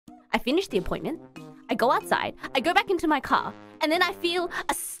I finish the appointment. I go outside. I go back into my car. And then I feel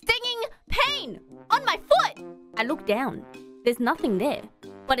a stinging pain on my foot. I look down. There's nothing there.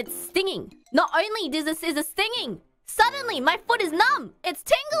 But it's stinging. Not only is it stinging, suddenly my foot is numb. It's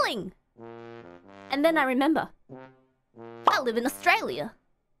tingling. And then I remember, I live in Australia.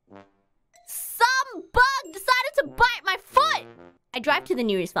 Some bug decided to bite my foot. I drive to the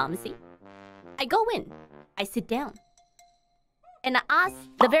nearest pharmacy. I go in. I sit down. And I ask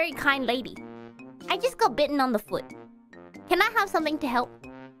the very kind lady, I just got bitten on the foot. Can I have something to help?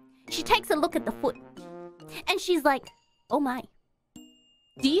 She takes a look at the foot. And she's like, oh my.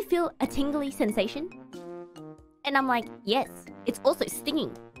 Do you feel a tingly sensation? And I'm like, yes, it's also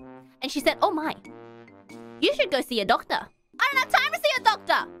stinging. And she said, oh my. You should go see a doctor. I don't have time to see a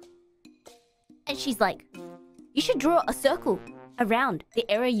doctor. And she's like, you should draw a circle around the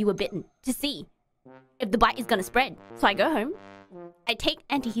area you were bitten to see if the bite is gonna spread. So I go home. I take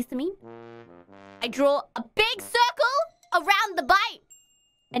antihistamine. I draw a big circle around the bite.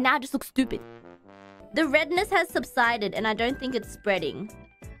 And now I just look stupid. The redness has subsided and I don't think it's spreading.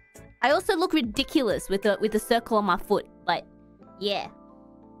 I also look ridiculous with a circle on my foot. But yeah.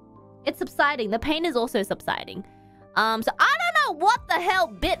 It's subsiding. The pain is also subsiding. So I don't know what the hell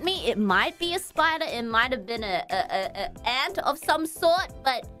bit me. It might be a spider. It might have been a ant of some sort.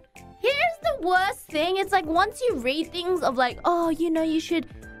 But here's the worst thing. It's like once you read things of like, oh, you know, you should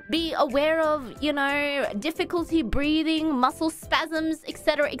be aware of, you know, difficulty breathing, muscle spasms,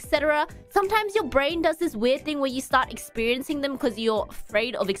 etc., etc. Sometimes your brain does this weird thing where you start experiencing them because you're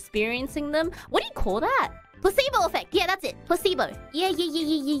afraid of experiencing them. What do you call that? Placebo effect. Yeah, that's it. Placebo.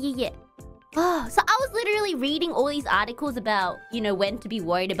 Yeah. Oh, so I was literally reading all these articles about, you know, when to be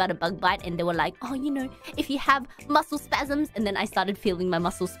worried about a bug bite. And they were like, oh, you know, if you have muscle spasms. And then I started feeling my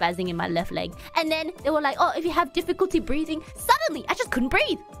muscles spazzing in my left leg. And then they were like, oh, if you have difficulty breathing. Suddenly, I just couldn't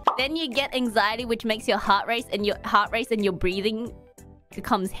breathe. Then you get anxiety, which makes your heart race. And your breathing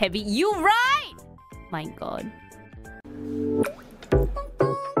becomes heavy. You're right! My God.